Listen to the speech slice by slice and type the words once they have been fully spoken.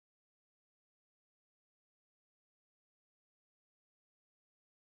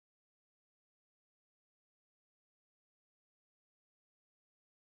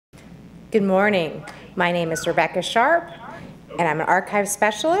Good morning. My name is Rebecca Sharp, and I'm an archive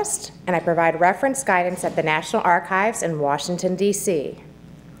specialist, and I provide reference guidance at the National Archives in Washington, D.C.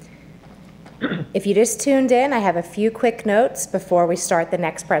 If you just tuned in, I have a few quick notes before we start the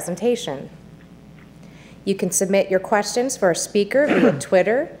next presentation. You can submit your questions for a speaker via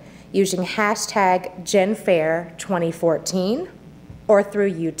Twitter using hashtag GenFair2014 or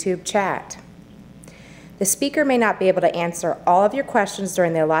through YouTube chat. The speaker may not be able to answer all of your questions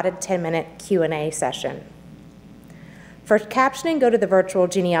during the allotted 10-minute Q&A session. For captioning, go to the virtual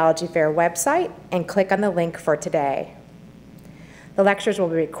Genealogy Fair website and click on the link for today. The lectures will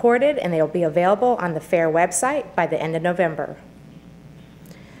be recorded and they will be available on the Fair website by the end of November.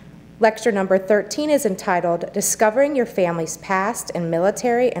 Lecture number 13 is entitled Discovering Your Family's Past in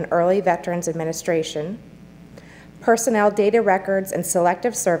Military and Early Veterans Administration, Personnel Data Records and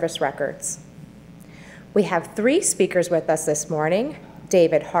Selective Service Records. We have 3 speakers with us this morning,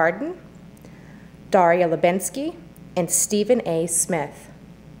 David Hardin, Daria Labinsky, and Stephen A. Smith.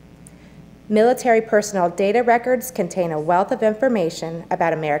 Military personnel data records contain a wealth of information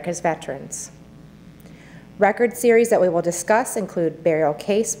about America's veterans. Record series that we will discuss include burial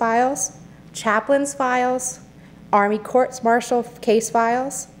case files, chaplains files, Army courts-martial case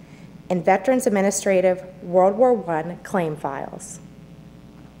files, and Veterans Administrative World War I claim files.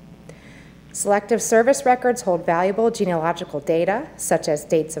 Selective service records hold valuable genealogical data, such as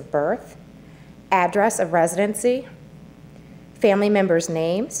dates of birth, address of residency, family members'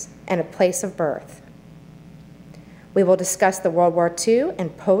 names, and a place of birth. We will discuss the World War II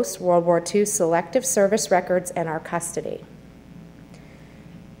and post-World War II selective service records in our custody.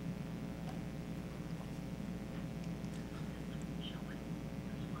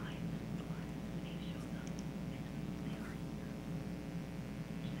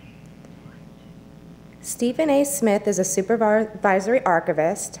 Stephen A. Smith is a supervisory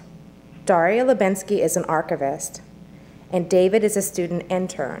archivist, Daria Labinsky is an archivist, and David is a student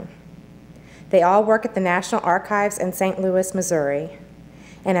intern. They all work at the National Archives in St. Louis, Missouri,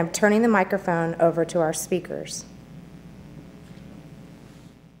 and I'm turning the microphone over to our speakers.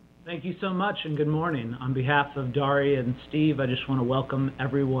 Thank you so much and good morning. On behalf of Daria and Steve, I just want to welcome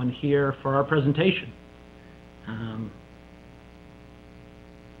everyone here for our presentation.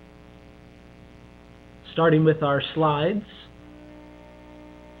 Starting with our slides.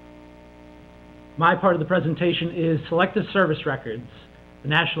 My part of the presentation is Selective Service Records, the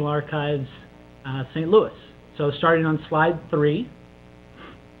National Archives, St. Louis. So starting on slide 3,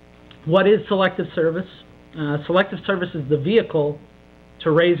 what is selective service? Selective service is the vehicle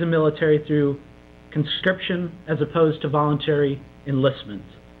to raise a military through conscription as opposed to voluntary enlistment.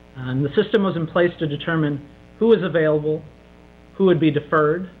 And the system was in place to determine who was available, who would be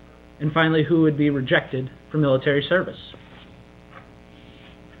deferred, and finally who would be rejected for military service.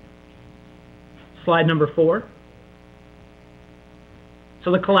 Slide number 4.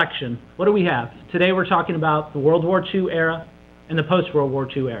 So the collection, what do we have? Today we're talking about the World War II era and the post-World War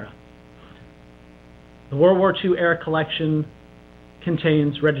II era. The World War II era collection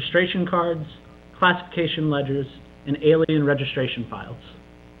contains registration cards, classification ledgers, and alien registration files.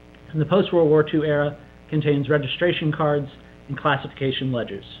 And the post-World War II era contains registration cards and classification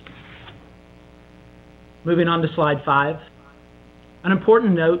ledgers. Moving on to slide 5. An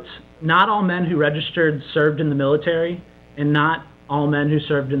important note, not all men who registered served in the military, and not all men who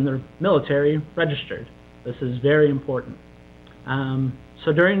served in the military registered. This is very important.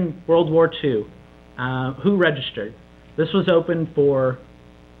 So during World War II, who registered? This was open for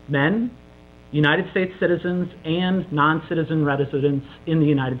men, United States citizens, and non-citizen residents in the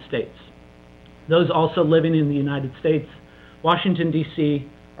United States. Those also living in the United States, Washington, D.C.,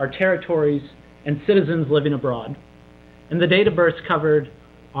 our territories, and citizens living abroad. And the date of births covered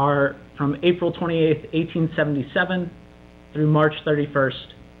are from April 28, 1877 through March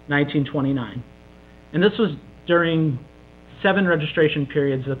 31st, 1929. And this was during 7 registration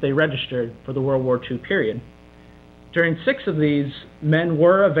periods that they registered for the World War II period. During 6 of these, men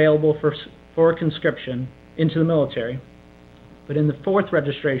were available for conscription into the military. But in the 4th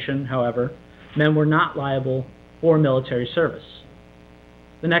registration, however, men were not liable for military service.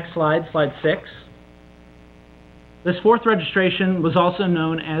 The next slide, slide 6. This 4th registration was also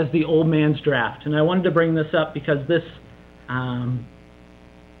known as the Old Man's Draft, and I wanted to bring this up because this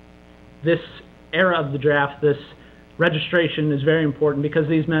era of the draft, this registration is very important because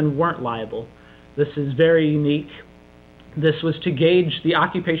these men weren't liable. This is very unique. This was to gauge the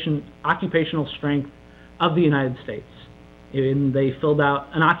occupational strength of the United States. And they filled out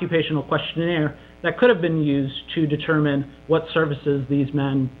an occupational questionnaire that could have been used to determine what services these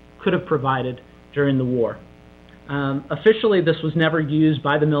men could have provided during the war. Officially, this was never used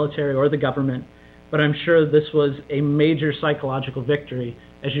by the military or the government, but I'm sure this was a major psychological victory.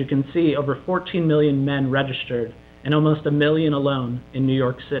 As you can see, over 14 million men registered, and almost 1 million alone in New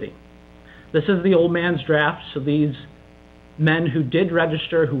York City. This is the old man's draft, so these men who did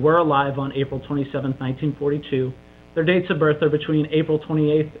register, who were alive on April 27, 1942, their dates of birth are between April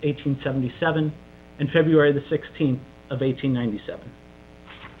 28, 1877, and February the 16th of 1897.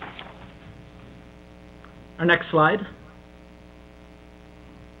 Our next slide.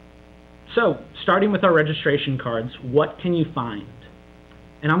 So, starting with our registration cards, what can you find?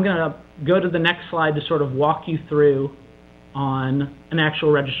 And I'm going to go to the next slide to sort of walk you through on an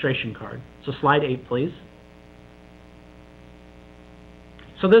actual registration card. So slide 8, please.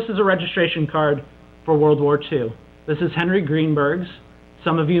 So this is a registration card for World War II. This is Henry Greenberg's.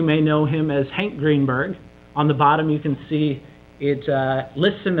 Some of you may know him as Hank Greenberg. On the bottom you can see it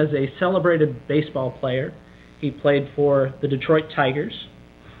lists him as a celebrated baseball player. He played for the Detroit Tigers.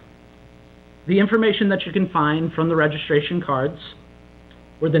 The information that you can find from the registration cards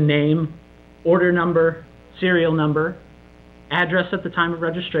were the name, order number, serial number, address at the time of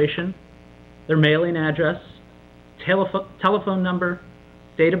registration, their mailing address, telephone number,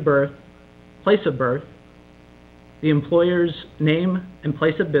 date of birth, place of birth, the employer's name and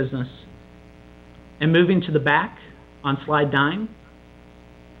place of business, and moving to the back on slide 9,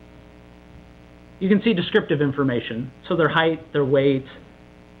 you can see descriptive information, so their height, their weight,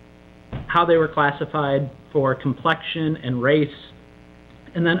 how they were classified for complexion and race,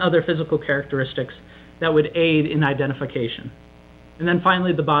 and then other physical characteristics that would aid in identification. And then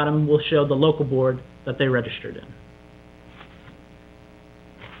finally, the bottom will show the local board that they registered in.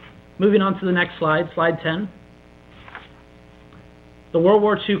 Moving on to the next slide, slide 10. The World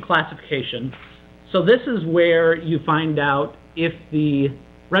War II classification. So this is where you find out if the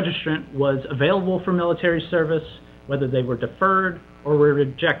registrant was available for military service, whether they were deferred or were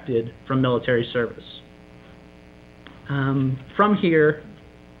rejected from military service. From here,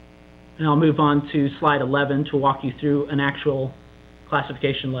 and I'll move on to slide 11 to walk you through an actual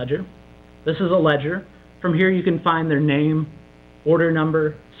classification ledger. This is a ledger. From here you can find their name, order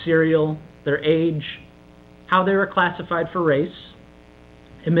number, serial, their age, how they were classified for race,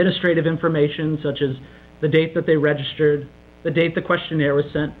 administrative information such as the date that they registered, the date the questionnaire was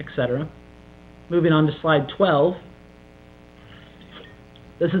sent, etc. Moving on to slide 12.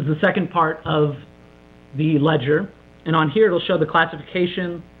 This is the second part of the ledger, and on here it'll show the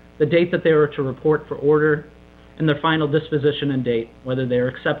classification, the date that they were to report for order, and their final disposition and date, whether they are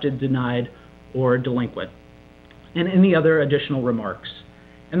accepted, denied, or delinquent, and any other additional remarks.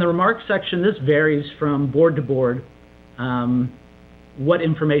 In the remarks section, this varies from board to board, what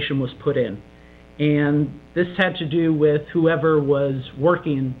information was put in. And this had to do with whoever was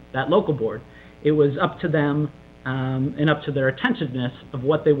working that local board. It was up to them and up to their attentiveness of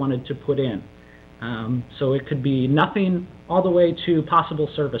what they wanted to put in. So it could be nothing all the way to possible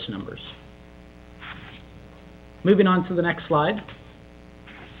service numbers. Moving on to the next slide.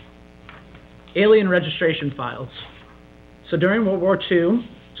 Alien registration files. So during World War II,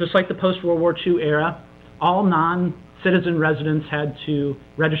 just like the post-World War II era, all non-citizen residents had to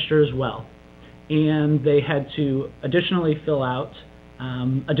register as well. And they had to additionally fill out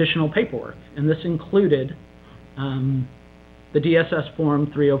additional paperwork. And this included the DSS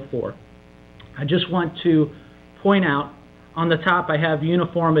Form 304. I just want to point out, on the top I have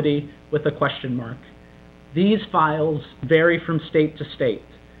uniformity with a question mark. These files vary from state to state.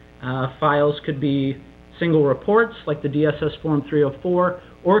 Files could be single reports, like the DSS Form 304,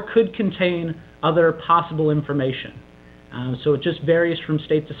 or could contain other possible information. So it just varies from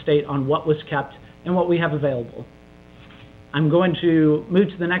state to state on what was kept and what we have available. I'm going to move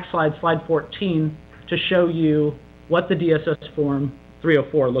to the next slide, slide 14, to show you what the DSS Form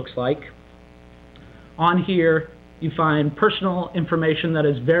 304 looks like. On here, you find personal information that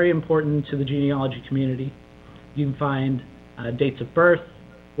is very important to the genealogy community. You can find dates of birth,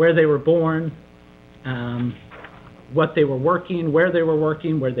 where they were born, what they were working, where they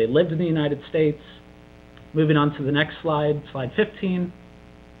lived in the United States. Moving on to the next slide, slide 15,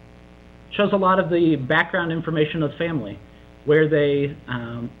 shows a lot of the background information of the family, where they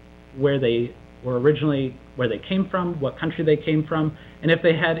were originally, where they came from, what country they came from, and if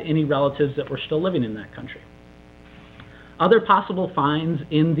they had any relatives that were still living in that country. Other possible finds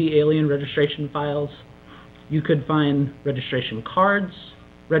in the alien registration files, you could find registration cards,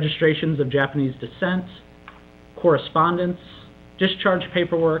 registrations of Japanese descent, correspondence, discharge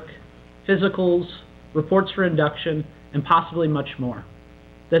paperwork, physicals, reports for induction, and possibly much more.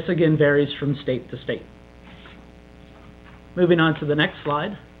 This again varies from state to state. Moving on to the next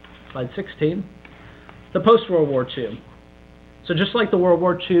slide, slide 16. The post-World War II. So just like the World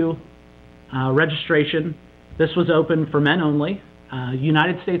War II registration, this was open for men only.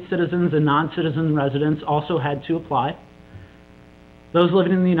 United States citizens and non-citizen residents also had to apply. Those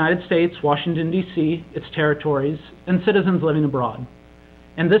living in the United States, Washington, D.C., its territories, and citizens living abroad.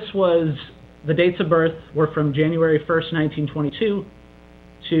 And this was, the dates of birth were from January 1st, 1922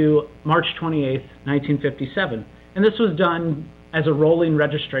 to March 28th, 1957. And this was done as a rolling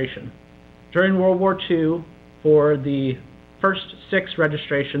registration. During World War II, for the first 6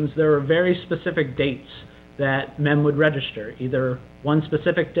 registrations, there were very specific dates that men would register, either one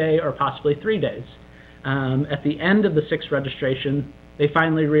specific day or possibly 3 days. At the end of the 6th registration, they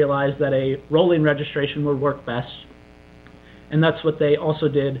finally realized that a rolling registration would work best, and that's what they also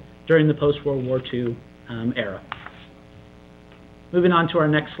did during the post-World War II era. Moving on to our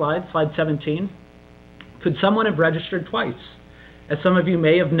next slide, slide 17. Could someone have registered twice? As some of you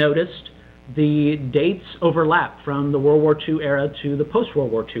may have noticed, the dates overlap from the World War II era to the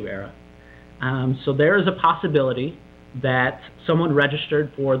post-World War II era. So there is a possibility that someone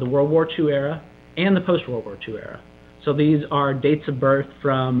registered for the World War II era and the post-World War II era. So these are dates of birth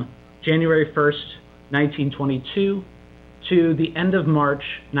from January 1st, 1922 to the end of March,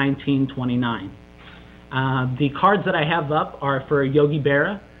 1929. The cards that I have up are for Yogi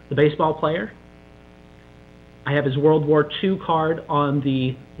Berra, the baseball player. I have his World War II card on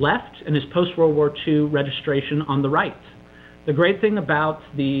the left and his post-World War II registration on the right. The great thing about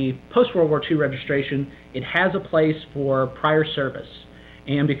the post-World War II registration, it has a place for prior service.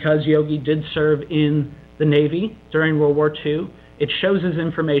 And because Yogi did serve in the Navy during World War II, it shows his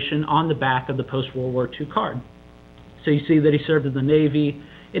information on the back of the post-World War II card. So you see that he served in the Navy.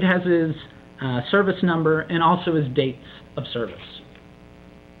 It has his service number and also his dates of service.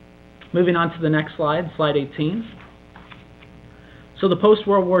 Moving on to the next slide, slide 18. So the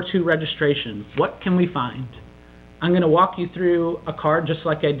post-World War II registration, what can we find? I'm going to walk you through a card just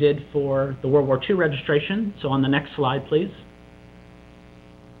like I did for the World War II registration. So on the next slide, please.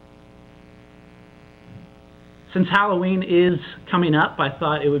 Since Halloween is coming up, I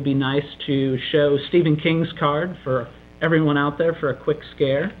thought it would be nice to show Stephen King's card for everyone out there for a quick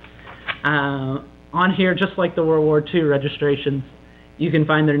scare. On here, just like the World War II registrations, you can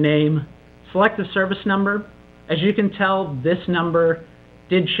find their name, selective service number. As you can tell, this number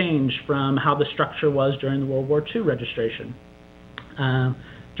did change from how the structure was during the World War II registration.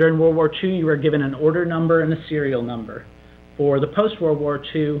 During World War II, you were given an order number and a serial number. For the post-World War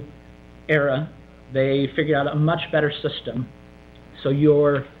II era, they figured out a much better system. So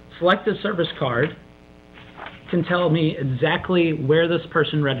your selective service card can tell me exactly where this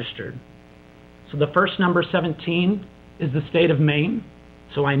person registered. So the first number, 17, is the state of Maine.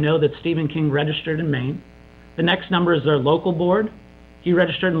 So I know that Stephen King registered in Maine. The next number is their local board. He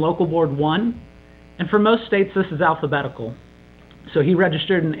registered in local board 1. And for most states, this is alphabetical. So he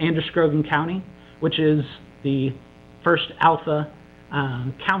registered in Androscoggin County, which is the first alpha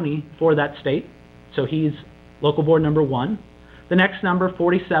county for that state. So he's local board number 1. The next number,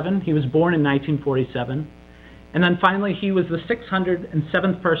 47, he was born in 1947. And then finally, he was the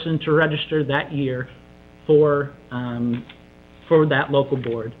 607th person to register that year for that local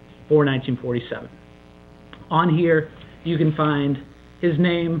board for 1947. On here, you can find his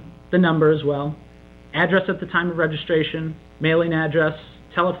name, the number as well, address at the time of registration, mailing address,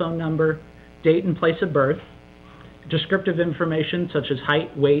 telephone number, date and place of birth, descriptive information such as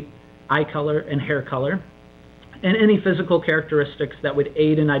height, weight, eye color, and hair color, and any physical characteristics that would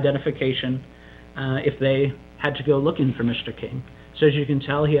aid in identification if they had to go looking for Mr. King. So as you can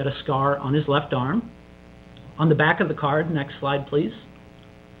tell, he had a scar on his left arm. On the back of the card, next slide please,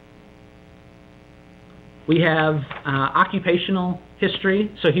 we have occupational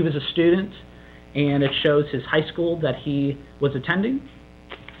history. So he was a student, and it shows his high school that he was attending,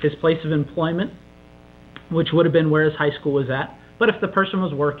 his place of employment, which would have been where his high school was at. But if the person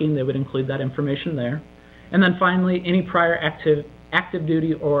was working, they would include that information there. And then finally, any prior active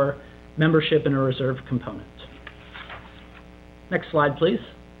duty or membership in a reserve component. Next slide, please.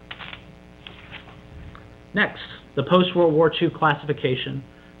 Next, the post-World War II classification.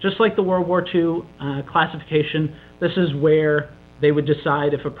 Just like the World War II classification, this is where they would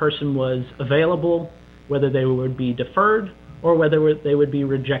decide if a person was available, whether they would be deferred, or whether they would be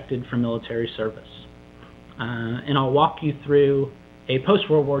rejected from military service. And I'll walk you through a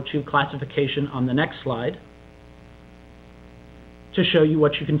post-World War II classification on the next slide to show you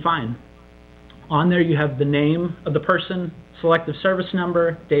what you can find. On there you have the name of the person, selective service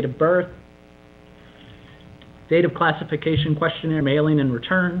number, date of birth, date of classification questionnaire, mailing and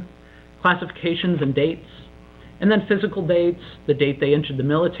return, classifications and dates, and then physical dates, the date they entered the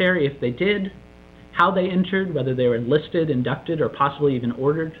military if they did, how they entered, whether they were enlisted, inducted, or possibly even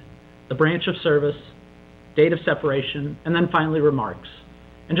ordered, the branch of service, date of separation, and then finally remarks.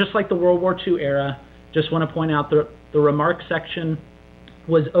 And just like the World War II era, just want to point out the remarks section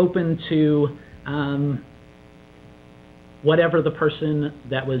was open to whatever the person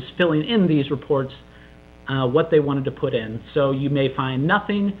that was filling in these reports, what they wanted to put in. So you may find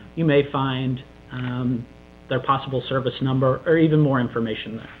nothing, you may find their possible service number, or even more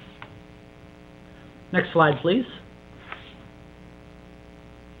information there. Next slide, please.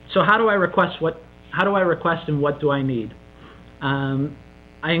 So how do I request and what do I need?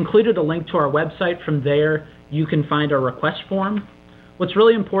 I included a link to our website. From there, you can find our request form. What's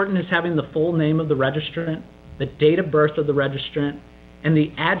really important is having the full name of the registrant, the date of birth of the registrant, and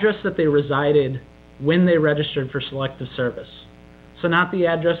the address that they resided when they registered for selective service. So not the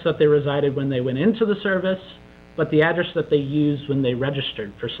address that they resided when they went into the service, but the address that they used when they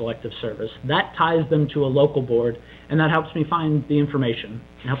registered for selective service. That ties them to a local board, and that helps me find the information.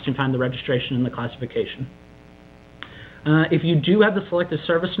 It helps me find the registration and the classification. If you do have the selective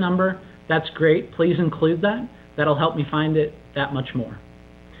service number, that's great. Please include that. That'll help me find it that much more.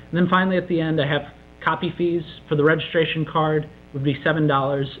 And then finally at the end, I have copy fees. For the registration card would be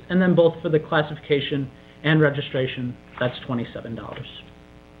 $7, and then both for the classification and registration, that's $27.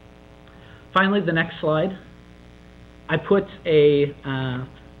 Finally, the next slide. I put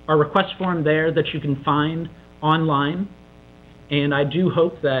our request form there that you can find online, and I do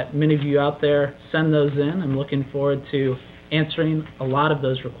hope that many of you out there send those in. I'm looking forward to answering a lot of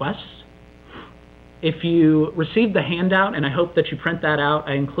those requests. If you received the handout, and I hope that you print that out,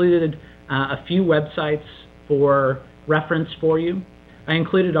 I included a few websites for reference for you. I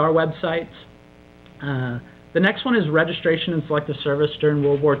included our websites. The next one is Registration and Selective Service during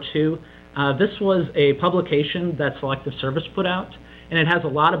World War II. This was a publication that Selective Service put out, and it has a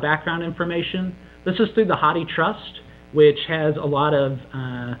lot of background information. This is through the Hardin Trust, which has a lot of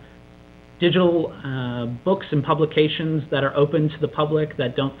digital books and publications that are open to the public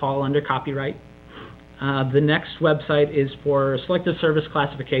that don't fall under copyright. The next website is for Selective Service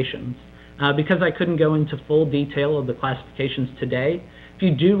classifications. Because I couldn't go into full detail of the classifications today, if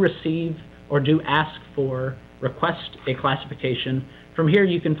you do receive or do ask for, request a classification, from here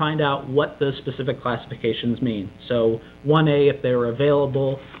you can find out what those specific classifications mean. So 1A if they were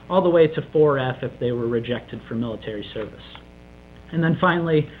available, all the way to 4F if they were rejected for military service. And then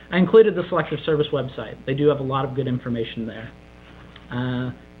finally, I included the Selective Service website. They do have a lot of good information there.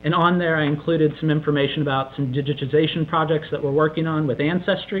 And on there I included some information about some digitization projects that we're working on with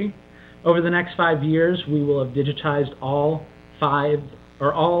Ancestry. Over the next 5 years, we will have digitized all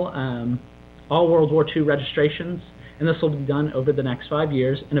World War II registrations, and this will be done over the next 5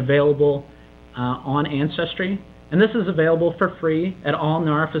 years and available on Ancestry. And this is available for free at all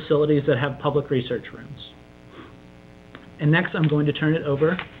NARA facilities that have public research rooms. And next, I'm going to turn it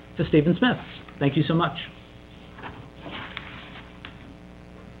over to Stephen Smith. Thank you so much.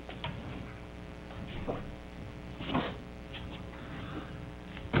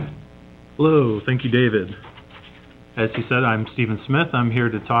 Hello, thank you, David. As he said, I'm Stephen Smith. I'm here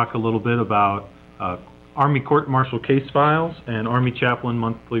to talk a little bit about Army Court-Martial case files and Army Chaplain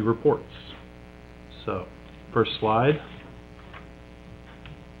monthly reports. So, first slide.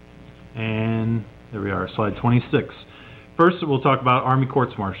 And there we are, slide 26. First, we'll talk about Army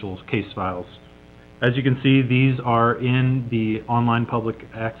Courts-Martial case files. As you can see, these are in the online public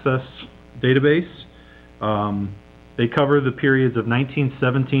access database. They cover the periods of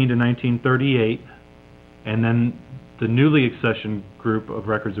 1917 to 1938, and then the newly accessioned group of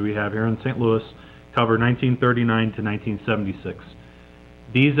records that we have here in St. Louis cover 1939 to 1976.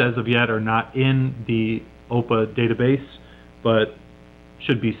 These, as of yet, are not in the OPA database, but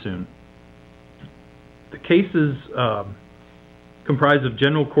should be soon. The cases comprise of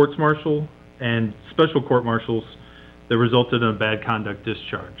general courts-martial and special court-martials that resulted in a bad conduct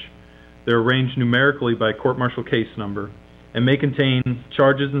discharge. They're arranged numerically by court-martial case number and may contain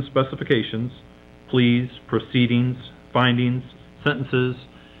charges and specifications, pleas, proceedings, findings, sentences,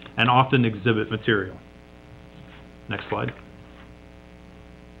 and often exhibit material. Next slide.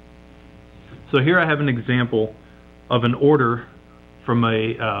 So here I have an example of an order from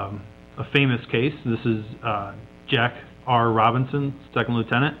a famous case. This is Jack R. Robinson, Second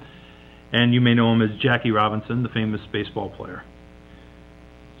Lieutenant, and you may know him as Jackie Robinson, the famous baseball player.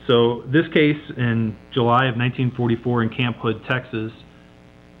 So this case in July of 1944 in Camp Hood, Texas,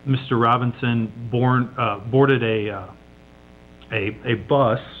 Mr. Robinson boarded a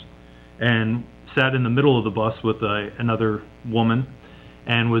bus and sat in the middle of the bus with another woman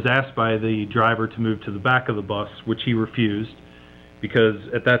and was asked by the driver to move to the back of the bus, which he refused. because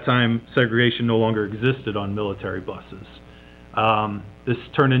at that time segregation no longer existed on military buses. This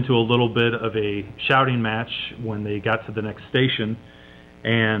turned into a little bit of a shouting match when they got to the next station,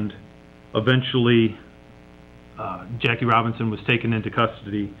 and eventually Jackie Robinson was taken into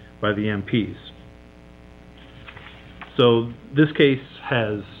custody by the MPs. So this case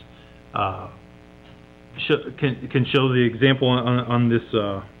has can show the example on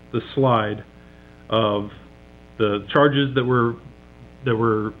this slide of the charges that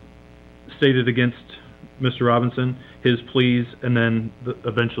were stated against Mr. Robinson, his pleas, and then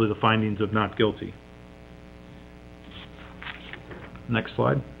eventually the findings of not guilty. Next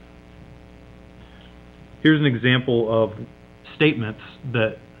slide. Here's an example of statements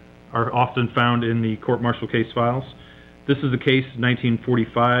that are often found in the court-martial case files. This is a case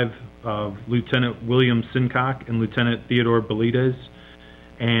 1945 of Lieutenant William Sincock and Lieutenant Theodore Belides,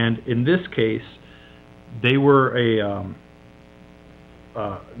 and in this case they were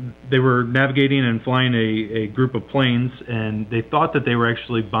navigating and flying a group of planes, and they thought that they were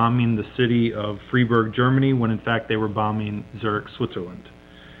actually bombing the city of Freiburg, Germany, when in fact they were bombing Zurich, Switzerland.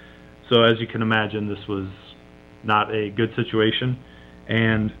 So as you can imagine, this was not a good situation,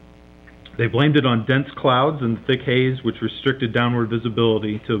 and they blamed it on dense clouds and thick haze, which restricted downward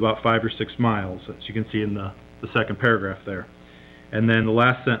visibility to about 5 or 6 miles, as you can see in the second paragraph there. And then the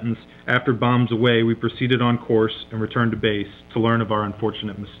last sentence, after bombs away, we proceeded on course and returned to base to learn of our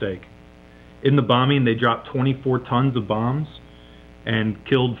unfortunate mistake. In the bombing, they dropped 24 tons of bombs and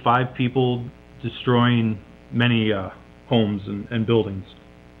killed 5 people, destroying many homes and buildings.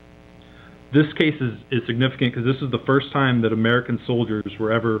 This case is significant because this is the first time that American soldiers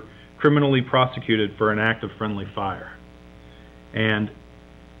were ever criminally prosecuted for an act of friendly fire. And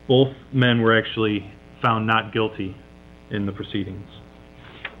both men were actually found not guilty in the proceedings.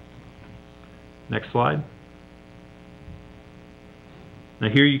 Next slide. Now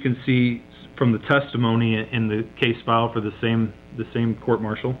here you can see from the testimony in the case file for the same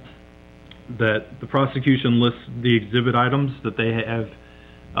court-martial that the prosecution lists the exhibit items that they have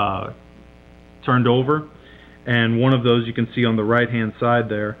turned over, and one of those you can see on the right-hand side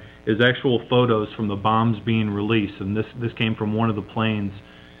there is actual photos from the bombs being released, and this came from one of the planes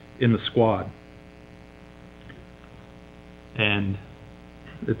in the squad. And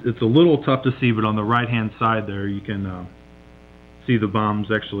it's a little tough to see, but on the right-hand side there you can see the bombs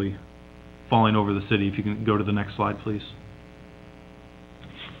actually falling over the city. If you can go to the next slide, please.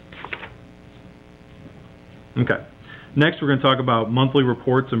 Okay. Next, we're going to talk about monthly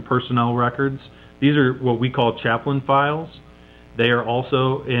reports and personnel records. These are what we call chaplain files. They are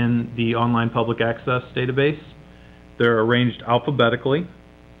also in the online public access database. They're arranged alphabetically,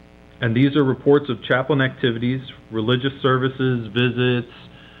 and these are reports of chaplain activities, religious services, visits,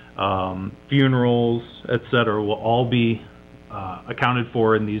 funerals, etc. will all be accounted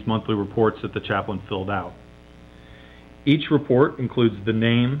for in these monthly reports that the chaplain filled out. Each report includes the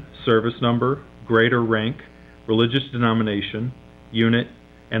name, service number, grade or rank, religious denomination, unit,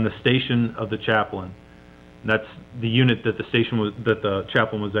 and the station of the chaplain. And that's the unit that the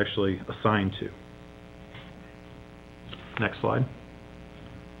chaplain was actually assigned to. Next slide.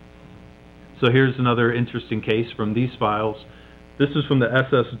 So here's another interesting case from these files. This is from the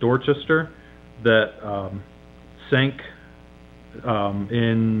SS Dorchester that sank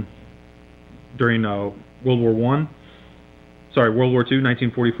during World War II,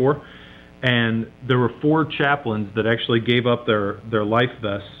 1944. And there were 4 chaplains that actually gave up their life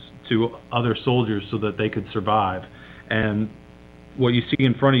vests to other soldiers so that they could survive. And what you see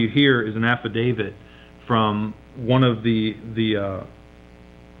in front of you here is an affidavit from one of the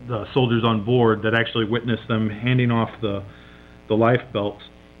soldiers on board that actually witnessed them handing off the life belts.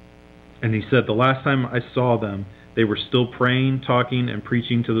 And he said, the last time I saw them, they were still praying, talking, and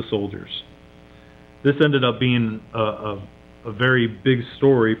preaching to the soldiers. This ended up being a very big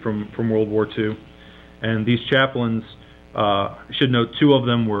story from World War II, and these chaplains, should note, 2 of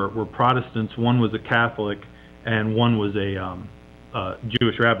them were Protestants. One was a Catholic, and one was a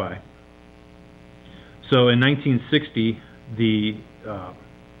Jewish rabbi. So in 1960, the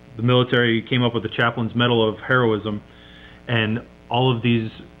military came up with the Chaplain's Medal of Heroism, and all of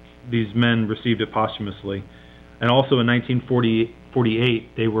these men received it posthumously. And also in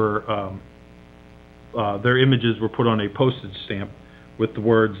 1948, they were their images were put on a postage stamp with the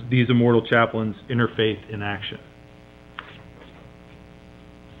words, "These immortal chaplains, interfaith in action."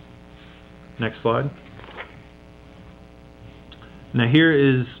 Next slide. Now here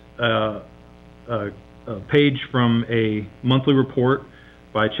is a page from a monthly report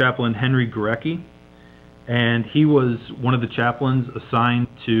by Chaplain Henry Gorecki, and he was one of the chaplains assigned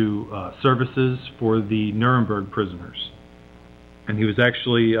to services for the Nuremberg prisoners. and he was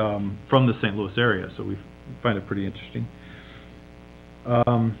actually from the St. Louis area, so we find it pretty interesting.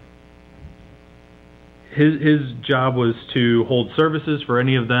 His job was to hold services for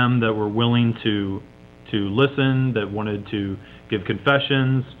any of them that were willing to listen, that wanted to give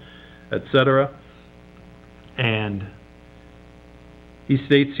confessions, etc. And he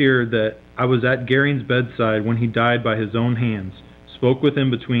states here that I was at Garing's bedside when he died by his own hands, spoke with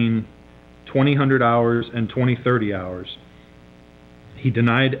him between 2000 hours and 2030 hours. He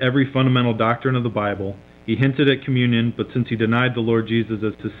denied every fundamental doctrine of the Bible. He hinted at communion, but since he denied the Lord Jesus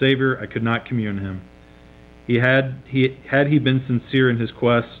as his Savior, I could not commune him. Had he been sincere in his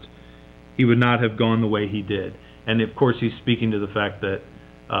quest, he would not have gone the way he did. And of course, he's speaking to the fact that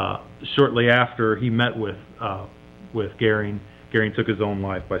shortly after he met with Garing, Garing took his own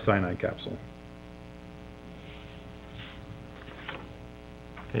life by cyanide capsule.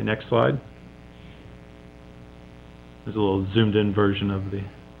 Okay, next slide. There's a little zoomed-in version of the.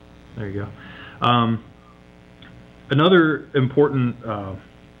 There you go. Another important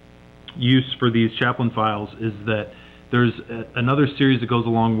use for these chaplain files is that there's another series that goes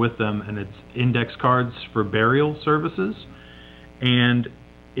along with them, and it's index cards for burial services. And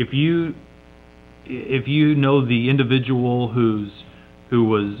if you know the individual who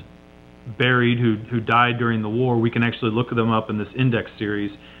was buried, who died during the war, we can actually look them up in this index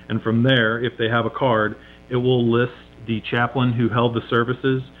series, and from there, if they have a card, it will list the chaplain who held the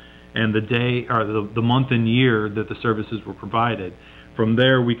services and the day or the month and year that the services were provided. From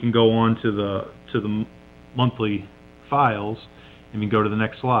there, we can go on to the monthly files, and you go to the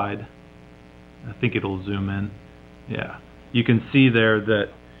next slide. I think it'll zoom in. Yeah, you can see there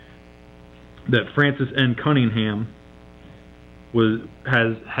that Francis N. Cunningham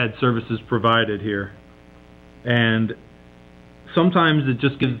has had services provided here, and sometimes it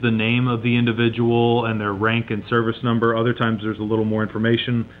just gives the name of the individual and their rank and service number. Other times there's a little more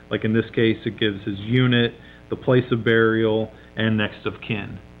information, like in this case it gives his unit, the place of burial, and next of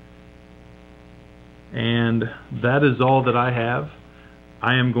kin. And that is all that I have.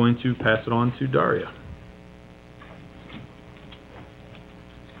 I am going to pass it on to Daria.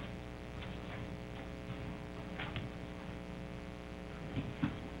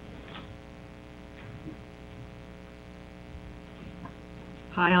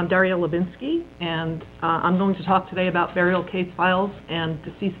 Hi, I'm Daria Labinsky, and I'm going to talk today about burial case files and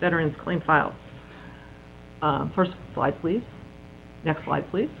deceased veterans claim files. First slide, please. Next slide,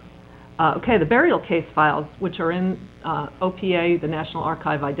 please. Okay, the burial case files, which are in OPA, the National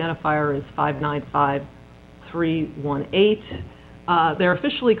Archive identifier is 595318. They're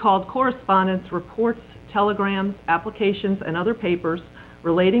officially called correspondence, reports, telegrams, applications, and other papers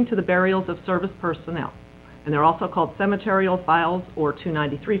relating to the burials of service personnel. And they're also called cemeterial files or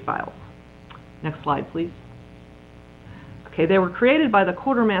 293 files. Next slide, please. Okay, they were created by the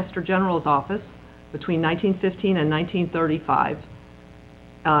Quartermaster General's Office between 1915 and 1935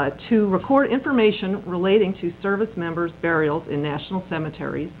 to record information relating to service members' burials in national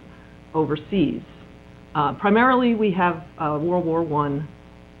cemeteries overseas. Primarily, we have World War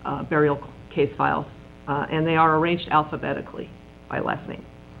I burial case files, and they are arranged alphabetically by last name.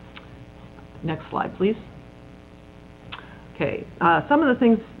 Next slide, please. Okay, some of the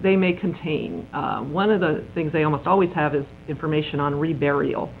things they may contain. One of the things they almost always have is information on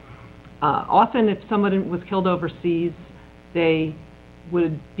reburial. Often if somebody was killed overseas, they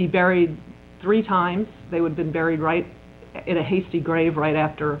would be buried 3 times. They would have been buried right in a hasty grave right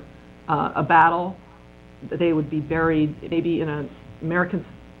after a battle. They would be buried maybe in a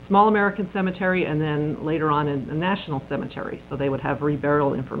small American cemetery and then later on in a national cemetery, so they would have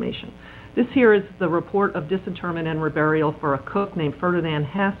reburial information. This here is the report of disinterment and reburial for a cook named Ferdinand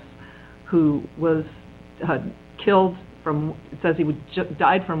Hess, who was killed from, it says he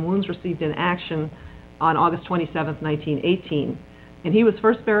died from wounds received in action on August 27, 1918. And he was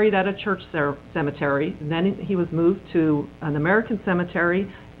first buried at a church cemetery, and then he was moved to an American cemetery,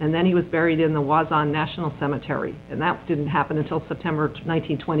 and then he was buried in the Wazan National Cemetery. And that didn't happen until September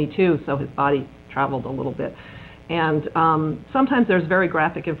 1922, so his body traveled a little bit. And sometimes there's very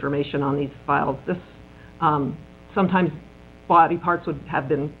graphic information on these files. Sometimes body parts would have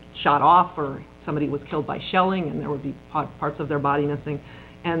been shot off, or somebody was killed by shelling, and there would be parts of their body missing.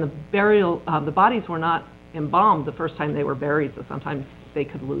 And the bodies were not embalmed the first time they were buried, so sometimes they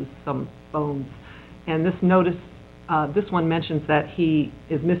could lose some bones. And this one mentions that he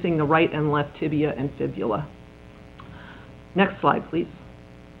is missing the right and left tibia and fibula. Next slide, please.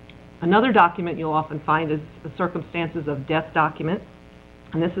 Another document you'll often find is the circumstances of death document.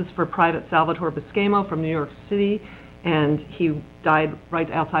 And this is for Private Salvatore Buscemo from New York City. And he died right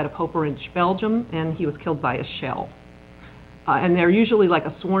outside of Hoperinge, Belgium, and he was killed by a shell. And they're usually like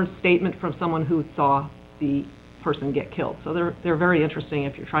a sworn statement from someone who saw the person get killed. So they're very interesting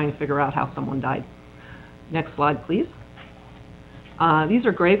if you're trying to figure out how someone died. Next slide, please. These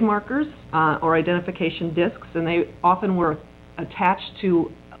are grave markers or identification discs, and they often were attached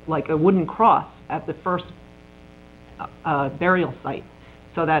to like a wooden cross at the first burial site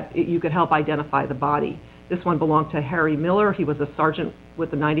so that you could help identify the body. This one belonged to Harry Miller. He was a sergeant with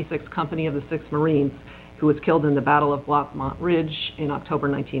the 96th Company of the 6th Marines who was killed in the Battle of Blackmont Ridge in October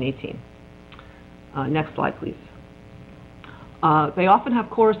 1918. Next slide, please. They often have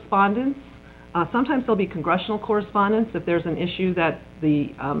correspondence. Sometimes there'll be congressional correspondence if there's an issue that the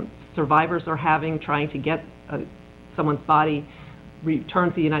survivors are having trying to get someone's body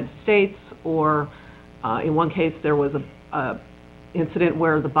returned to the United States, or in one case there was a incident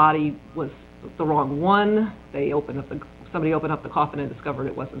where the body was the wrong one. Somebody opened up the coffin and discovered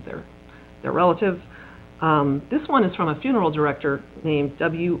it wasn't their relative. This one is from a funeral director named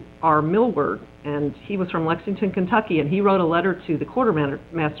W.R. Millward, and he was from Lexington, Kentucky, and he wrote a letter to the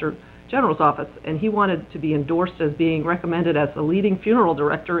Quartermaster General's office, and he wanted to be endorsed as being recommended as the leading funeral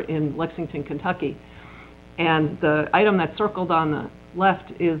director in Lexington, Kentucky. And the item that's circled on the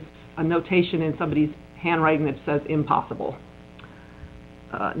left is a notation in somebody's handwriting that says impossible.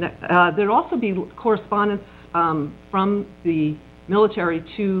 There'd also be correspondence from the military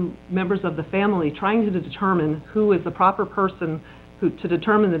to members of the family trying to determine who is the proper person to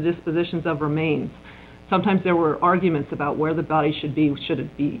determine the dispositions of remains. Sometimes there were arguments about where the body should be. Should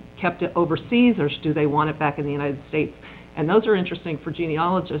it be kept overseas, or do they want it back in the United States? And those are interesting for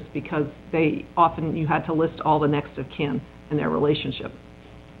genealogists because you had to list all the next of kin and their relationship.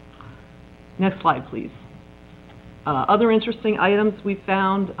 Next slide, please. Other interesting items we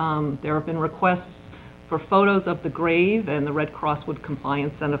found, there have been requests for photos of the grave, and the Red Cross would comply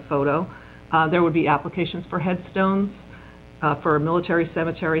and send a photo. There would be applications for headstones, for military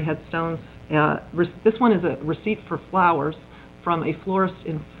cemetery headstones. This one is a receipt for flowers from a florist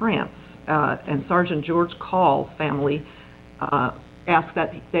in France, and Sergeant George Call family asked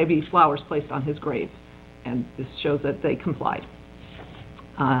that there be flowers placed on his grave, and this shows that they complied.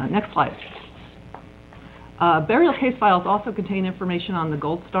 Next slide. Burial case files also contain information on the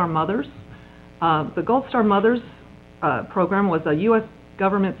Gold Star Mothers. The Gold Star Mothers program was a U.S.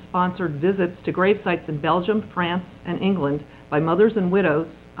 government-sponsored visits to grave sites in Belgium, France, and England by mothers and widows,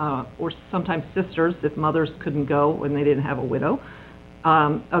 or sometimes sisters if mothers couldn't go when they didn't have a widow,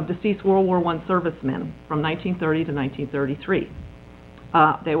 of deceased World War I servicemen from 1930 to 1933.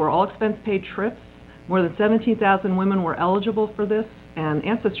 They were all expense-paid trips. More than 17,000 women were eligible for this, and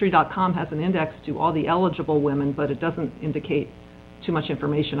Ancestry.com has an index to all the eligible women, but it doesn't indicate too much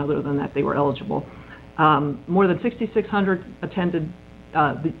information other than that they were eligible. More than 6,600 attended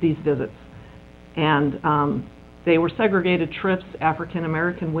these visits, and they were segregated trips. African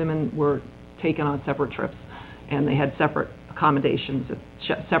American women were taken on separate trips, and they had separate accommodations,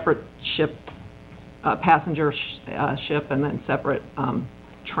 separate ship, passenger ship, and then separate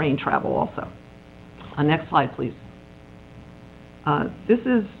train travel also. Next slide, please. This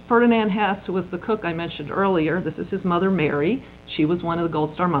is Ferdinand Hess, who was the cook I mentioned earlier. This is his mother, Mary. She was one of the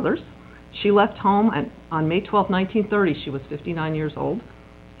Gold Star Mothers. She left home on May 12, 1930. She was 59 years old.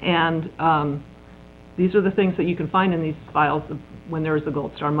 And these are the things that you can find in these files when there is a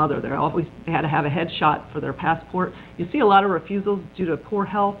Gold Star Mother. They had to have a headshot for their passport. You see a lot of refusals due to poor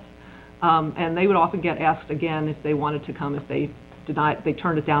health, and they would often get asked again if they wanted to come. If they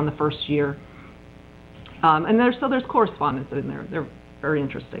turned it down the first year. And there's correspondence in there. They're very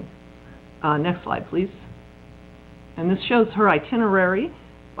interesting. Next slide, please. And this shows her itinerary,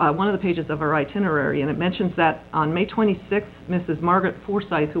 one of the pages of her itinerary, and it mentions that on May 26th, Mrs. Margaret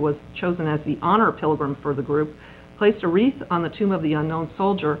Forsyth, who was chosen as the honor pilgrim for the group, placed a wreath on the tomb of the unknown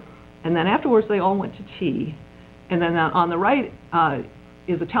soldier, and then afterwards they all went to tea. And then on the right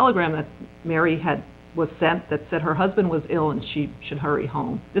is a telegram that Mary was sent that said her husband was ill and she should hurry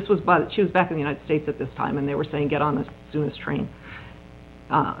home. She was back in the United States at this time, and they were saying get on the soonest train.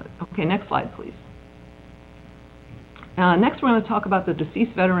 Okay, next slide, please. Next, we're going to talk about the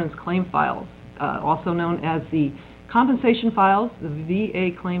deceased veterans claim files, also known as the compensation files, the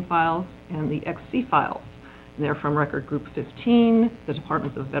VA claim files, and the XC files. And they're from Record Group 15, the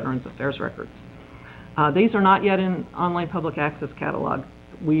Department of Veterans Affairs records. These are not yet in online public access catalog.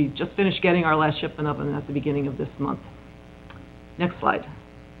 We just finished getting our last shipment of them at the beginning of this month. Next slide.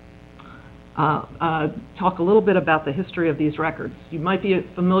 Talk a little bit about the history of these records. You might be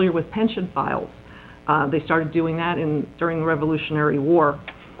familiar with pension files. They started doing that during the Revolutionary War.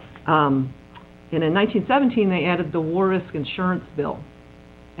 And in 1917, they added the War Risk Insurance Bill.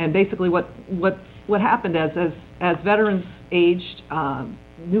 And basically what what happened as veterans aged,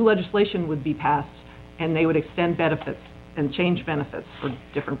 new legislation would be passed, and they would extend benefits and change benefits for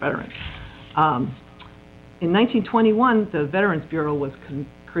different veterans. In 1921, the Veterans Bureau was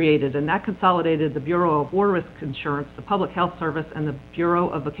created, and that consolidated the Bureau of War Risk Insurance, the Public Health Service, and the Bureau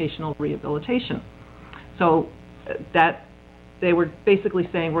of Vocational Rehabilitation. So that they were basically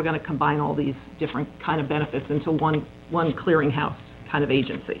saying we're going to combine all these different kind of benefits into one clearinghouse kind of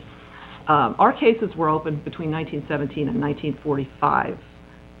agency. Our cases were opened between 1917 and 1945,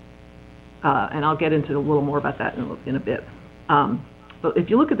 and I'll get into a little more about that in a bit. But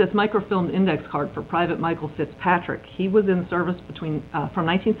if you look at this microfilm index card for Private Michael Fitzpatrick, he was in service from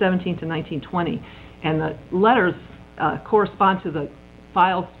 1917 to 1920, and the letters correspond to the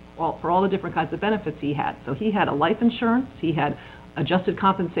files for all the different kinds of benefits he had. So he had a life insurance, he had adjusted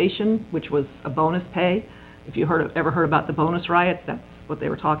compensation, which was a bonus pay. If you ever heard about the bonus riots, that's what they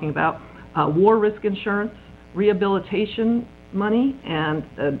were talking about. War risk insurance, rehabilitation money, and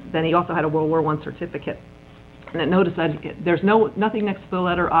then he also had a World War I certificate. And notice that there's nothing next to the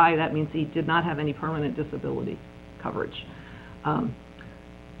letter I. That means he did not have any permanent disability coverage.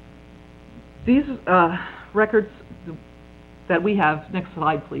 These records that we have, next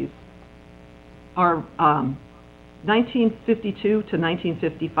slide please, are 1952 to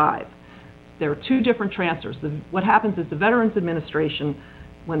 1955. There are two different transfers. What happens is the Veterans Administration,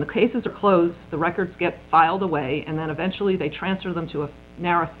 when the cases are closed, the records get filed away, and then eventually they transfer them to a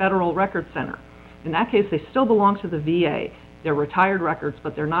federal record center. In that case, they still belong to the VA. They're retired records,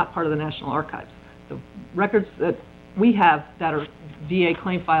 but they're not part of the National Archives. The records that we have that are VA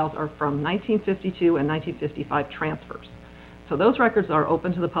claim files are from 1952 and 1955 transfers. So those records are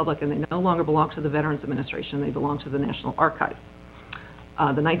open to the public, and they no longer belong to the Veterans Administration. They belong to the National Archives.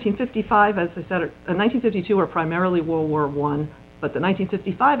 The 1955, as I said, 1952 are primarily World War I, but the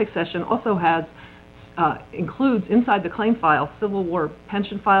 1955 accession also has includes inside the claim file Civil War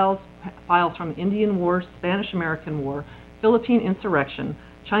pension files, files from Indian War, Spanish-American War, Philippine insurrection,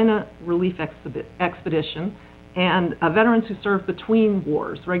 China relief expedition, and veterans who served between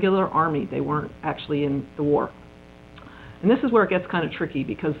wars, regular Army. They weren't actually in the war. And this is where it gets kind of tricky,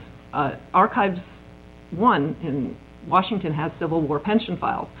 because Archives 1 in Washington has Civil War pension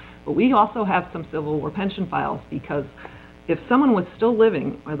files, but we also have some Civil War pension files, because if someone was still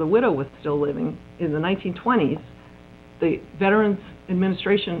living, or the widow was still living in the 1920s, the Veterans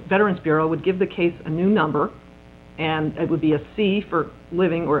Administration, Veterans Bureau would give the case a new number, and it would be a C for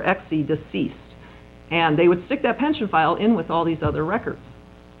living or XC, deceased. And they would stick that pension file in with all these other records.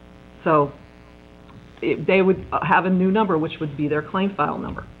 So they would have a new number, which would be their claim file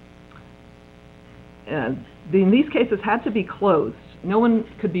number. And these cases had to be closed. No one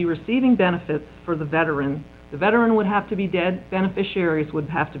could be receiving benefits for the veteran. The veteran would have to be dead. Beneficiaries would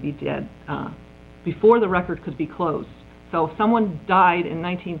have to be dead before the record could be closed. So if someone died in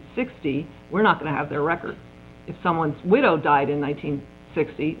 1960, we're not going to have their record. If someone's widow died in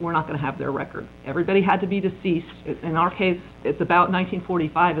 1960, we're not going to have their record. Everybody had to be deceased. In our case, it's about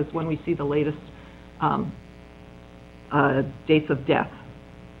 1945 is when we see the latest dates of death.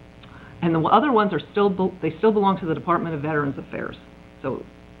 And the other ones are still belong to the Department of Veterans Affairs. So,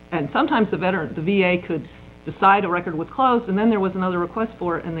 and sometimes the VA could decide a record was closed, and then there was another request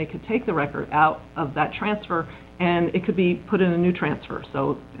for it, and they could take the record out of that transfer, and it could be put in a new transfer.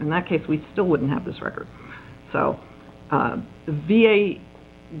 So in that case, we still wouldn't have this record. So the VA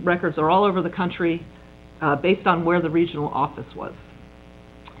records are all over the country based on where the regional office was.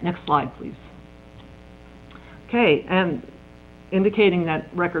 Next slide, please. Okay, and indicating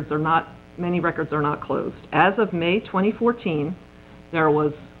that many records are not closed. As of May 2014, there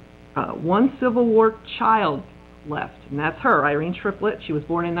was one Civil War child left, and that's her, Irene Triplett. She was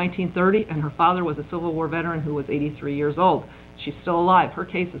born in 1930, and her father was a Civil War veteran who was 83 years old. She's still alive. Her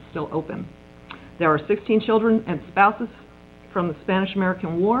case is still open. There are 16 children and spouses from the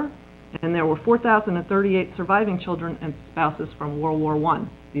Spanish-American War, and there were 4,038 surviving children and spouses from World War I.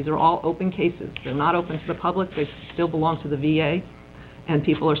 These are all open cases. They're not open to the public. They still belong to the VA, and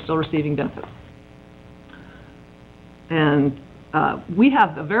people are still receiving benefits. And we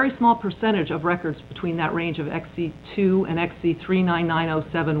have a very small percentage of records between that range of XC2 and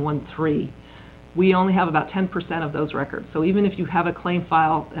XC3990713. We only have about 10% of those records. So even if you have a claim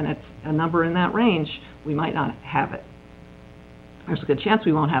file and it's a number in that range, we might not have it. There's a good chance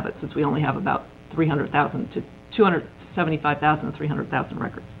we won't have it, since we only have about 300,000 to 275,000 to 300,000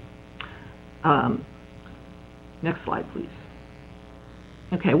 records. Next slide, please.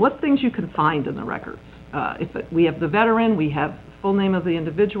 Okay, what things you can find in the records? We have the veteran, we have the full name of the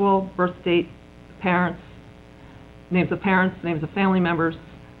individual, birth date, parents, names of family members,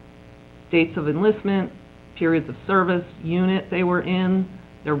 dates of enlistment, periods of service, unit they were in,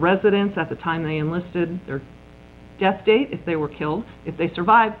 their residence at the time they enlisted, their death date if they were killed. If they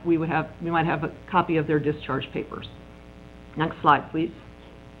survived, we might have a copy of their discharge papers. Next slide, please.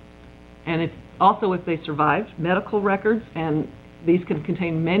 And if they survived, medical records, and these can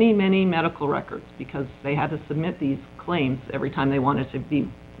contain many, many medical records because they had to submit these claims every time they wanted to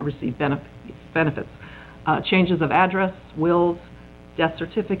receive benefits. Changes of address, wills, death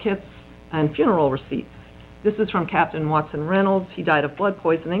certificates, and funeral receipts. This is from Captain Watson Reynolds. He died of blood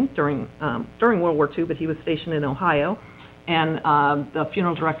poisoning during World War II, but he was stationed in Ohio. And the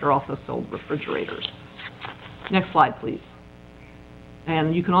funeral director also sold refrigerators. Next slide, please.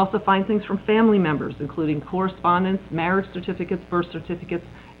 And you can also find things from family members, including correspondence, marriage certificates, birth certificates,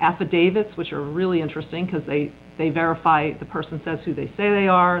 affidavits, which are really interesting because they verify the person says who they say they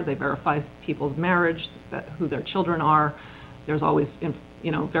are, they verify people's marriage, who their children are. There's always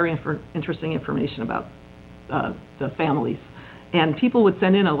very interesting information about the families. And people would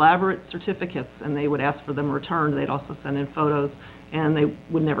send in elaborate certificates, and they would ask for them returned. They'd also send in photos, and they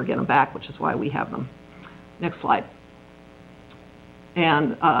would never get them back, which is why we have them. Next slide.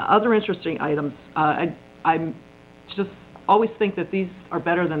 And other interesting items, I just always think that these are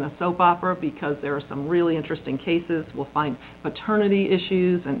better than a soap opera because there are some really interesting cases. We'll find paternity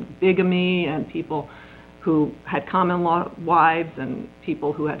issues and bigamy and people who had common law wives and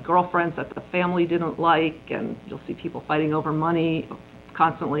people who had girlfriends that the family didn't like, and you'll see people fighting over money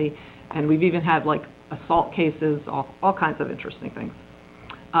constantly. And we've even had like assault cases, all kinds of interesting things.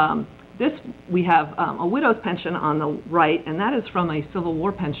 We have a widow's pension on the right, and that is from a Civil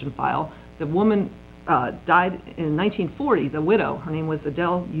War pension file. The woman died in 1940, the widow. Her name was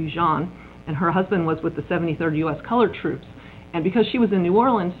Adele Eugene, and her husband was with the 73rd U.S. Colored Troops. And because she was in New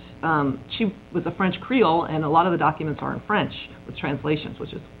Orleans, she was a French Creole, and a lot of the documents are in French with translations,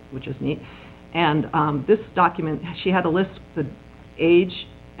 which is neat. And this document, she had to list the age,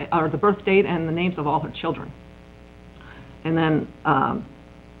 or the birth date, and the names of all her children. And then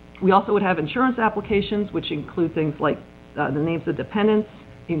we also would have insurance applications, which include things like the names of dependents,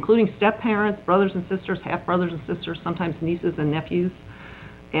 including step-parents, brothers and sisters, half-brothers and sisters, sometimes nieces and nephews,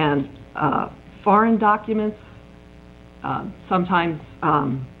 and foreign documents. Sometimes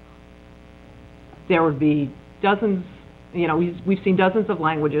there would be dozens, we've seen dozens of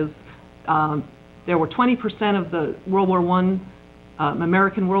languages. There were 20% of the World War I,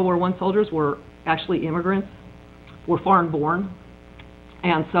 American World War I soldiers were actually immigrants, were foreign-born.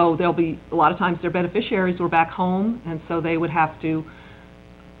 And so there'll be, a lot of times their beneficiaries were back home, and so they would have to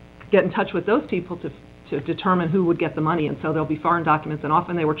get in touch with those people to determine who would get the money. And so there'll be foreign documents, and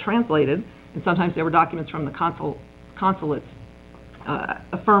often they were translated, and sometimes there were documents from the consulates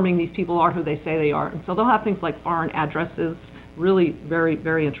affirming these people are who they say they are. And so they'll have things like foreign addresses, really very,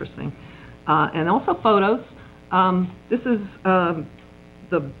 very interesting. And also photos. This is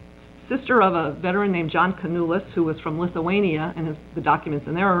the sister of a veteran named John Canulis, who was from Lithuania, and the documents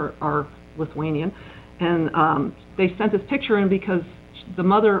in there are Lithuanian. And they sent this picture in because the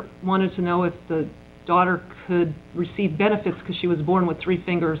mother wanted to know if the daughter could receive benefits because she was born with 3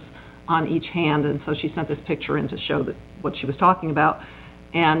 fingers on each hand, and so she sent this picture in to show that what she was talking about.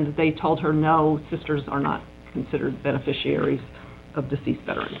 And they told her, no, sisters are not considered beneficiaries of deceased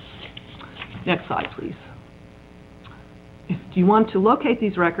veterans. Next slide, please. If you want to locate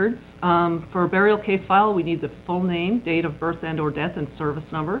these records, for a burial case file, we need the full name, date of birth and or death, and service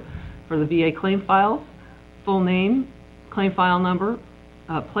number. For the VA claim files, full name, claim file number,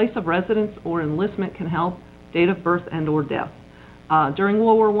 place of residence or enlistment can help, date of birth and or death. During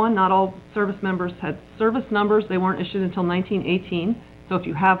World War I, not all service members had service numbers. They weren't issued until 1918. So if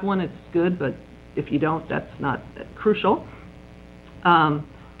you have one, it's good, but if you don't, that's not crucial.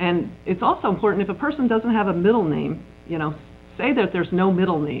 And it's also important if a person doesn't have a middle name, say that there's no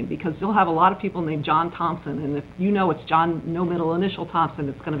middle name, because you'll have a lot of people named John Thompson, and if you know it's John, no middle initial Thompson,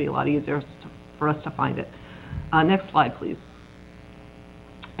 it's going to be a lot easier for us to find it. Next slide, please.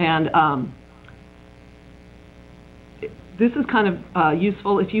 And this is kind of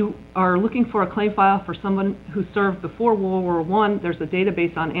useful. If you are looking for a claim file for someone who served before World War I, there's a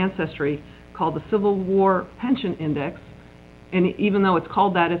database on Ancestry called the Civil War Pension Index. And even though it's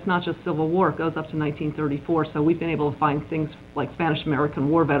called that, it's not just Civil War. It goes up to 1934. So we've been able to find things like Spanish-American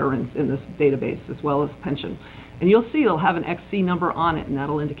War veterans in this database, as well as pension. And you'll see it'll have an XC number on it, and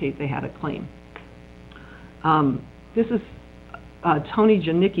that'll indicate they had a claim. This is Tony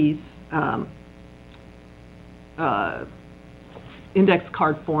Janicki's index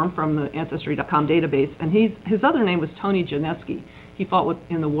card form from the Ancestry.com database. And his other name was Tony Janeski. he fought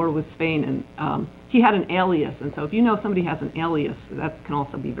in the war with Spain, and he had an alias. And so if you know somebody has an alias, that can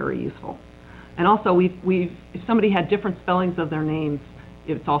also be very useful. And also, if somebody had different spellings of their names,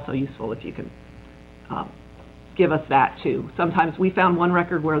 it's also useful if you can give us that too. Sometimes we found one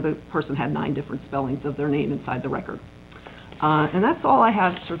record where the person had 9 different spellings of their name inside the record. And that's all I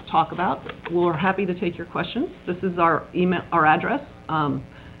have to talk about. We're happy to take your questions. This is our email, our address,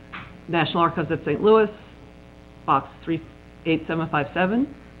 National Archives at St. Louis, Box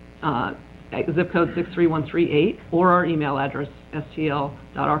 38757, zip code 63138, or our email address,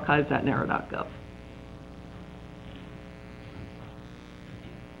 stl.archives@nara.gov.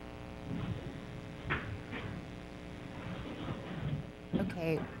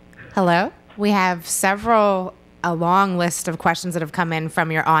 Okay. Hello. We have a long list of questions that have come in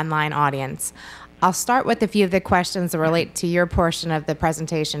from your online audience. I'll start with a few of the questions that relate to your portion of the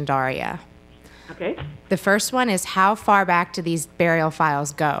presentation, Daria. Okay. The first one is, how far back do these burial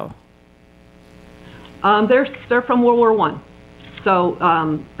files go? They're from World War I. So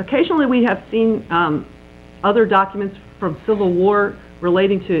occasionally we have seen other documents from Civil War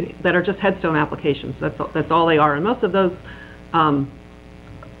relating to, that are just headstone applications. That's all they are. And most of those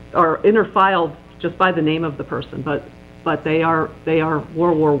are interfiled just by the name of the person, but they are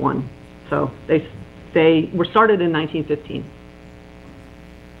World War I. So they were started in 1915.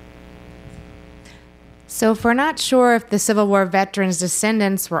 So if we're not sure if the Civil War veterans'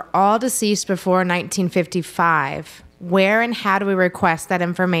 descendants were all deceased before 1955, where and how do we request that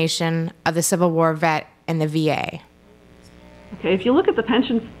information of the Civil War vet in the VA? Okay, if you look at the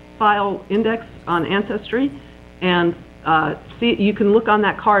pension file index on Ancestry, and see, you can look on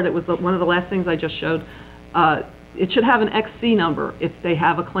that card. It was one of the last things I just showed. It should have an XC number if they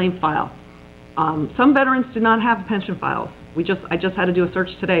have a claim file. Some veterans do not have pension files. I just had to do a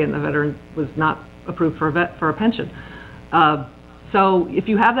search today, and the veteran was not approved for a pension. So if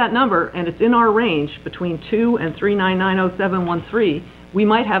you have that number and it's in our range between 2 and 3990713, we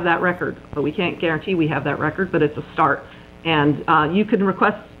might have that record, but we can't guarantee we have that record, but it's a start. And you can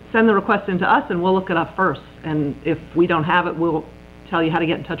send the request into us, and we'll look it up first. And if we don't have it, we'll tell you how to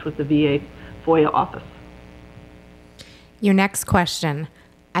get in touch with the VA FOIA office. Your next question.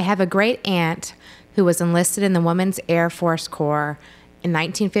 I have a great aunt who was enlisted in the Women's Air Force Corps in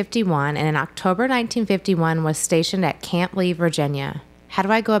 1951, and in October 1951 was stationed at Camp Lee, Virginia. How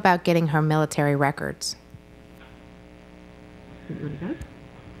do I go about getting her military records?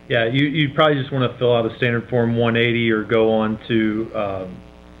 Yeah, you probably just want to fill out a standard form 180 or go on to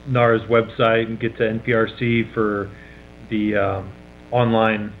NARA's website and get to NPRC for the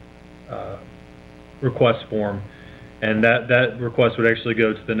online request form. And that request would actually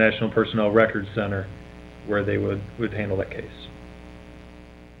go to the National Personnel Records Center, where they would handle that case.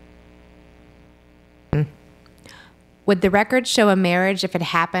 Would the record show a marriage if it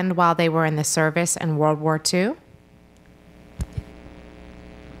happened while they were in the service in World War II?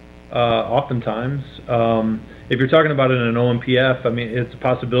 Oftentimes. If you're talking about it in an OMPF, I mean, it's a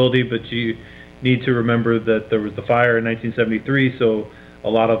possibility, but you need to remember that there was the fire in 1973, so a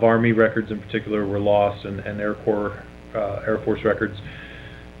lot of Army records in particular were lost, and Air Force records.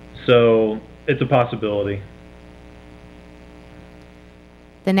 So it's a possibility.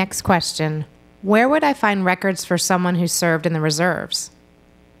 The next question. Where would I find records for someone who served in the reserves?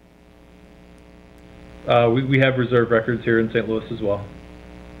 We have reserve records here in St. Louis as well.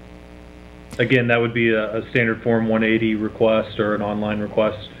 Again, that would be a standard form 180 request or an online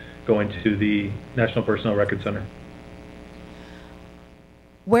request going to the National Personnel Records Center.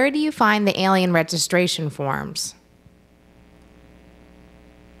 Where do you find the alien registration forms?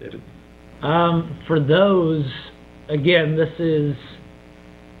 David? For those, again,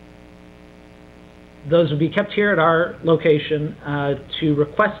 those would be kept here at our location. To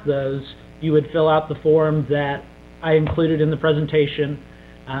request those, you would fill out the form that I included in the presentation,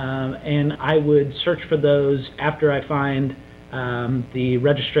 and I would search for those after I find the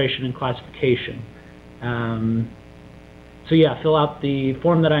registration and classification. So yeah, fill out the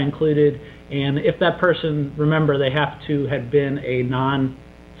form that I included, and if that person, remember, they have to have been a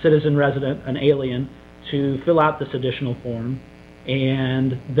non-citizen resident, an alien, to fill out this additional form.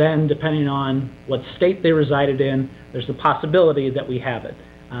 And then, depending on what state they resided in, there's the possibility that we have it.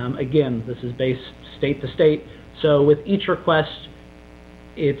 Again, this is based state to state, so with each request,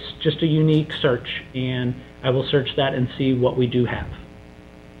 it's just a unique search, and I will search that and see what we do have.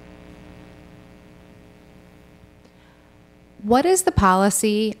 What is the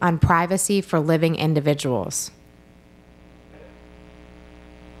policy on privacy for living individuals?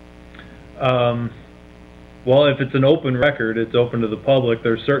 Well, if it's an open record, it's open to the public.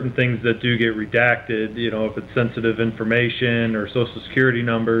 There's certain things that do get redacted, you know, if it's sensitive information or social security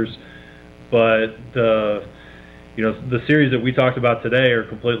numbers. But the series that we talked about today are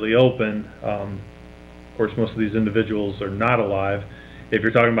completely open. Of course, most of these individuals are not alive. If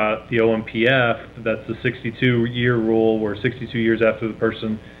you're talking about the OMPF, that's the 62-year rule, where 62 years after the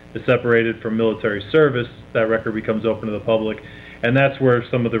person is separated from military service, that record becomes open to the public. And that's where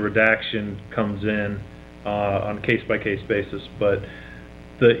some of the redaction comes in on a case-by-case basis. But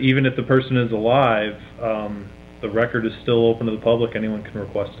even if the person is alive, the record is still open to the public. Anyone can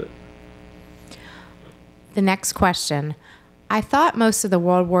request it. The next question. I thought most of the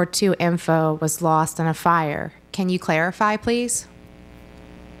World War II info was lost in a fire. Can you clarify, please?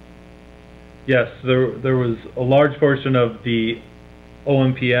 Yes, there was a large portion of the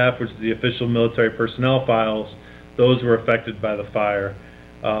OMPF, which is the official military personnel files. Those were affected by the fire.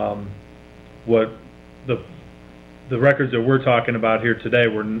 What the records that we're talking about here today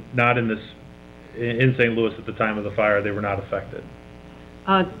were not in St. Louis at the time of the fire. They were not affected.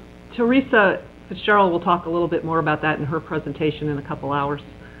 Teresa Fitzgerald will talk a little bit more about that in her presentation in a couple hours.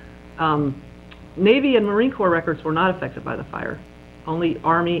 Navy and Marine Corps records were not affected by the fire. Only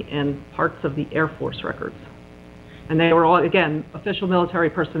Army and parts of the Air Force records. And they were all, again, official military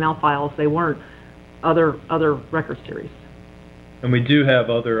personnel files. They weren't other record series. And we do have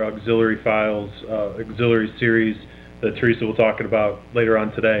other auxiliary files, auxiliary series that Teresa will talk about later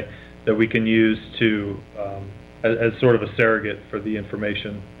on today that we can use to as sort of a surrogate for the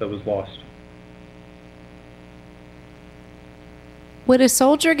information that was lost. Would a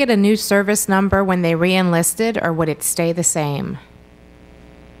soldier get a new service number when they re-enlisted, or would it stay the same?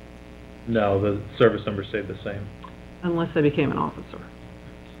 No, the service number stayed the same. Unless they became an officer.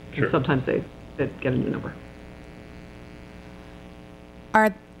 Sure. And sometimes they get a new number.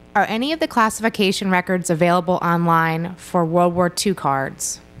 Are any of the classification records available online for World War II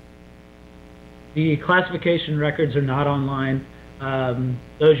cards? The classification records are not online.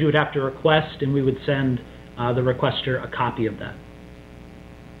 Those you would have to request, and we would send the requester a copy of that.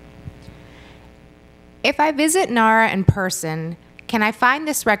 If I visit NARA in person, can I find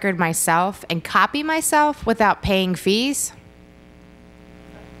this record myself and copy myself without paying fees?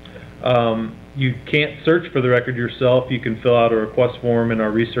 You can't search for the record yourself. You can fill out a request form in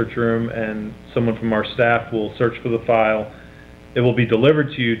our research room, and someone from our staff will search for the file. It will be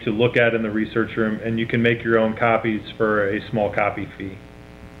delivered to you to look at in the research room, and you can make your own copies for a small copy fee,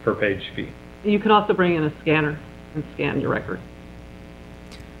 per page fee. You can also bring in a scanner and scan your record.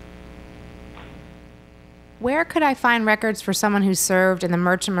 Where could I find records for someone who served in the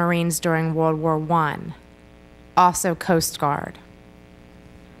Merchant Marines during World War I? Also Coast Guard.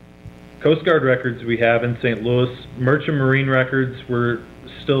 Coast Guard records we have in St. Louis. Merchant Marine records, we're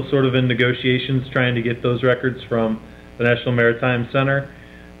still sort of in negotiations trying to get those records from the National Maritime Center.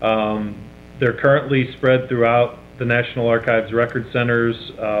 They're currently spread throughout the National Archives record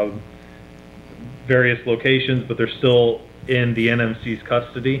centers, various locations, but they're still in the NMC's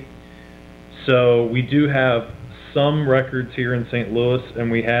custody. So we do have some records here in St. Louis, and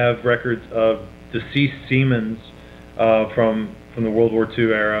we have records of deceased seamen from the World War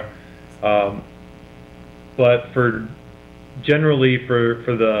II era. But generally for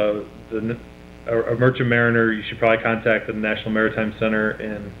a merchant mariner, you should probably contact the National Maritime Center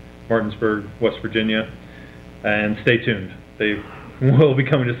in Martinsburg, West Virginia, and stay tuned. They will be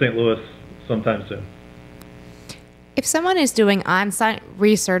coming to St. Louis sometime soon. If someone is doing on-site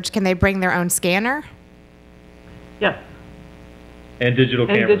research, can they bring their own scanner? Yes. And digital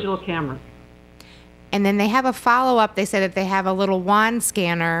cameras. And digital cameras. And then they have a follow-up. They said that they have a little wand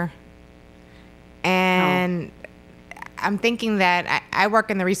scanner. And I'm thinking that I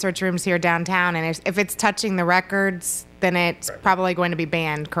work in the research rooms here downtown, and if it's touching the records, then it's probably going to be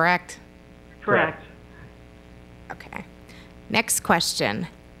banned, correct? Correct. Okay. Next question.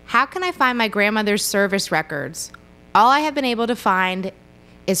 How can I find my grandmother's service records? All I have been able to find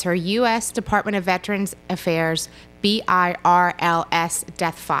is her U.S. Department of Veterans Affairs BIRLS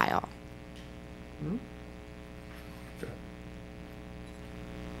death file.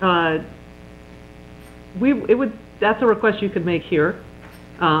 That's a request you could make here.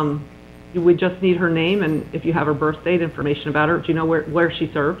 You would just need her name, and if you have her birth date, information about her. Do you know where she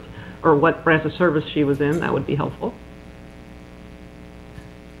served or what branch of service she was in? That would be helpful.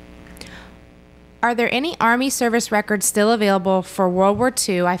 Are there any Army service records still available for World War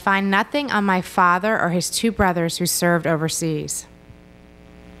II? I find nothing on my father or his two brothers who served overseas.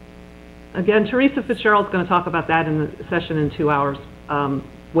 Again, Teresa Fitzgerald is going to talk about that in the session in 2 hours.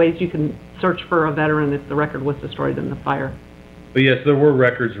 Ways you can search for a veteran if the record was destroyed in the fire. But yes, there were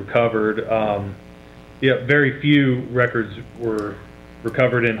records recovered. Yeah, very few records were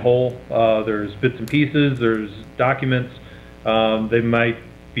recovered in whole. There's bits and pieces, there's documents. They might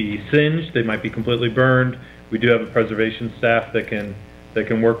be singed, they might be completely burned. We do have a preservation staff that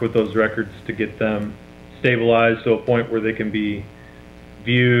can work with those records to get them stabilized to a point where they can be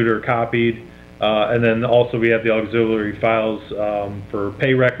viewed or copied. And then also we have the auxiliary files for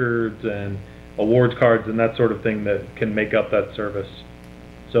pay records and awards cards and that sort of thing that can make up that service.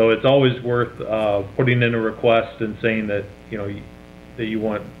 So it's always worth putting in a request and saying that, you know, that you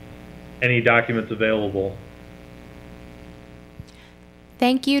want any documents available.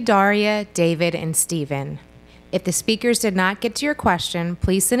 Thank you, Daria, David, and Stephen. If the speakers did not get to your question,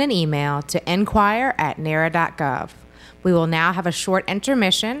 please send an email to inquire@nara.gov. We will now have a short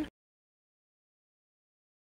intermission